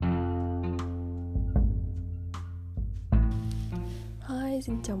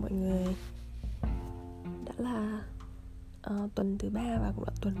Xin chào mọi người. Đã là tuần thứ 3 và cũng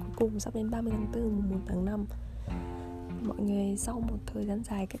là tuần cuối cùng, sắp đến 30 tháng 4, mùng 1 tháng 5. Mọi người sau một thời gian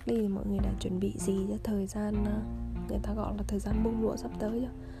dài cách ly, mọi người đã chuẩn bị gì cho thời gian người ta gọi là thời gian bung lụa sắp tới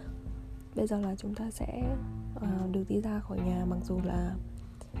chưa? Bây giờ là chúng ta sẽ được đi ra khỏi nhà, mặc dù là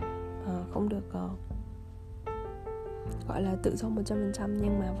không được gọi là tự do 100%,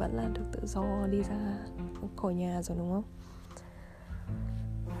 nhưng mà vẫn là được tự do đi ra khỏi nhà rồi, đúng không?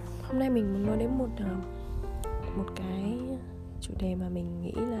 Hôm nay mình muốn nói đến một cái chủ đề mà mình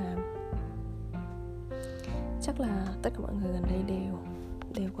nghĩ là chắc là tất cả mọi người gần đây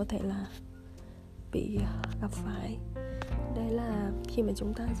đều có thể là bị gặp phải. Đấy là khi mà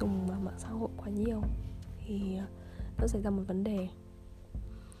chúng ta dùng mạng xã hội quá nhiều thì nó xảy ra một vấn đề,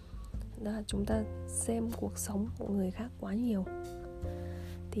 đó là chúng ta xem cuộc sống của người khác quá nhiều,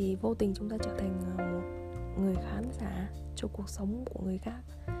 thì vô tình chúng ta trở thành một người khán giả cho cuộc sống của người khác.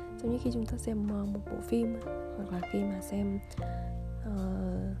 Giống như khi chúng ta xem một bộ phim, hoặc là khi mà xem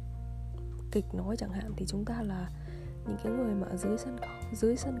kịch nói chẳng hạn, thì chúng ta là những cái người mà ở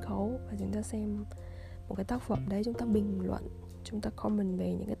dưới sân khấu và chúng ta xem một cái tác phẩm đấy, chúng ta bình luận, chúng ta comment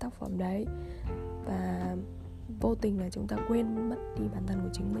về những cái tác phẩm đấy, và vô tình là chúng ta quên mất đi bản thân của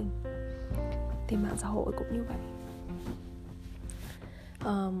chính mình. Thì mạng xã hội cũng như vậy.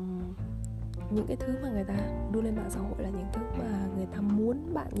 Những cái thứ mà người ta đưa lên mạng xã hội là những thứ mà người ta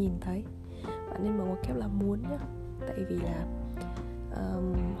muốn bạn nhìn thấy. Bạn nên mở ngoặc kép là muốn nhá. Tại vì là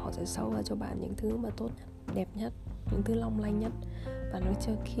họ sẽ show ra cho bạn những thứ mà tốt nhất, đẹp nhất, những thứ long lanh nhất, và nó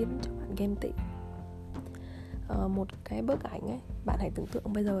sẽ khiến cho bạn ghen tị. Một cái bức ảnh ấy, bạn hãy tưởng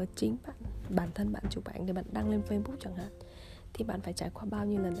tượng bây giờ chính bản thân bạn chụp ảnh để bạn đăng lên Facebook chẳng hạn, thì bạn phải trải qua bao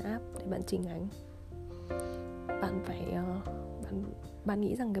nhiêu lần áp để bạn chỉnh ảnh. Bạn phải bạn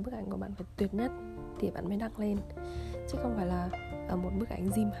nghĩ rằng cái bức ảnh của bạn phải tuyệt nhất thì bạn mới đăng lên, chứ không phải là một bức ảnh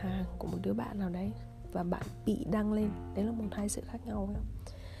diêm hàng của một đứa bạn nào đấy và bạn bị đăng lên. Đấy là hai sự khác nhau ấy.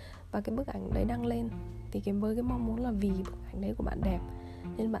 Và cái bức ảnh đấy đăng lên thì với cái mong muốn là vì bức ảnh đấy của bạn đẹp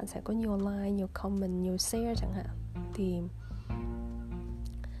nên bạn sẽ có nhiều like, nhiều comment, nhiều share chẳng hạn. Thì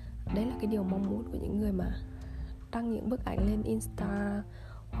đấy là cái điều mong muốn của những người mà đăng những bức ảnh lên Insta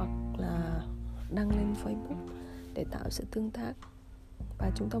hoặc là đăng lên Facebook để tạo sự tương tác.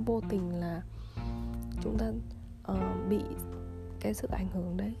 Và chúng ta vô tình là chúng ta bị cái sự ảnh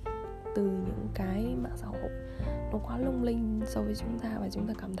hưởng đấy từ những cái mạng xã hội nó quá lung linh so với chúng ta, và chúng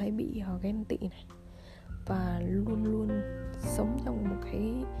ta cảm thấy bị ghen tị này, và luôn luôn sống trong một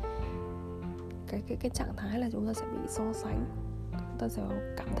cái trạng thái là chúng ta sẽ bị so sánh, chúng ta sẽ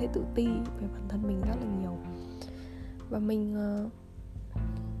cảm thấy tự ti về bản thân mình rất là nhiều. Và mình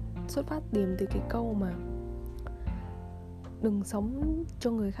xuất phát điểm từ cái câu mà đừng sống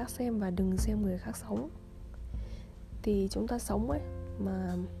cho người khác xem và đừng xem người khác sống. Thì chúng ta sống ấy,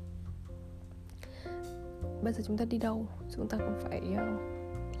 mà bây giờ chúng ta đi đâu chúng ta cũng phải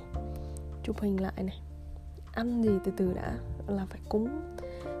chụp hình lại này, ăn gì từ từ đã là phải cúng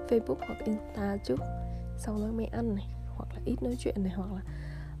Facebook hoặc Insta trước, sau đó mới ăn này, hoặc là ít nói chuyện này, hoặc là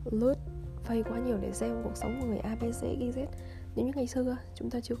lướt Facebook quá nhiều để xem cuộc sống của người ABC XYZ. Nếu như ngày xưa chúng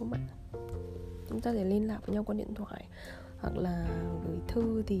ta chưa có mạng, chúng ta để liên lạc với nhau qua điện thoại hoặc là gửi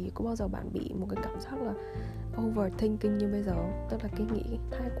thư, thì có bao giờ bạn bị một cái cảm giác là overthinking như bây giờ không? Tức là cái nghĩ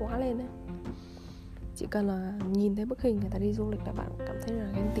thái quá lên ấy. Chỉ cần là nhìn thấy bức hình người ta đi du lịch là bạn cảm thấy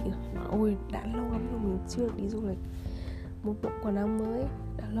là ghen tị. Mà ôi, đã lâu lắm rồi mình chưa được đi du lịch, một bộ quần áo mới,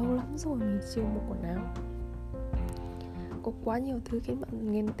 đã lâu lắm rồi mình chưa mua quần áo. Có quá nhiều thứ khiến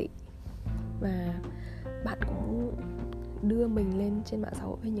bạn ghen tị, và bạn cũng đưa mình lên trên mạng xã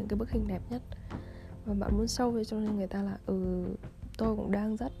hội với những cái bức hình đẹp nhất, và bạn muốn show cho người ta là tôi cũng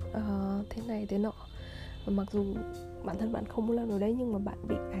đang rất thế này thế nọ. Và mặc dù bản thân bạn không muốn làm điều đấy, nhưng mà bạn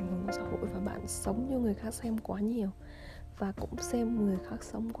bị ảnh hưởng của xã hội và bạn sống như người khác xem quá nhiều, và cũng xem người khác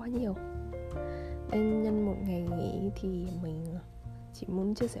sống quá nhiều. Nên nhân một ngày nghỉ thì mình chỉ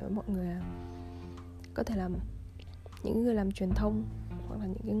muốn chia sẻ với mọi người là có thể làm những người làm truyền thông, hoặc là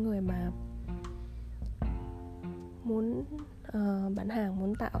những cái người mà muốn bán hàng,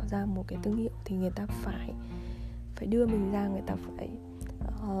 muốn tạo ra một cái thương hiệu, thì người ta phải đưa mình ra, người ta phải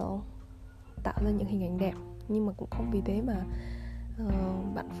tạo ra những hình ảnh đẹp. Nhưng mà cũng không vì thế mà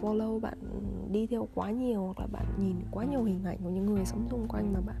bạn follow, bạn đi theo quá nhiều, hoặc là bạn nhìn quá nhiều hình ảnh của những người sống xung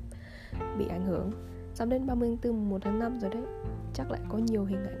quanh mà bạn bị ảnh hưởng. Sắp đến 30 tháng 4, 1 tháng 5 rồi đấy, chắc lại có nhiều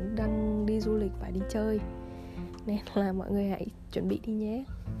hình ảnh đang đi du lịch và đi chơi, nên là mọi người hãy chuẩn bị đi nhé.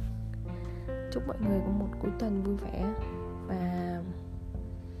 Chúc mọi người có một cuối tuần vui vẻ, và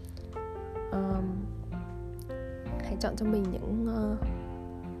hãy chọn cho mình những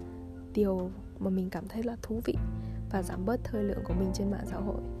điều mà mình cảm thấy là thú vị và giảm bớt thời lượng của mình trên mạng xã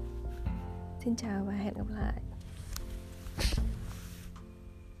hội. Xin chào và hẹn gặp lại.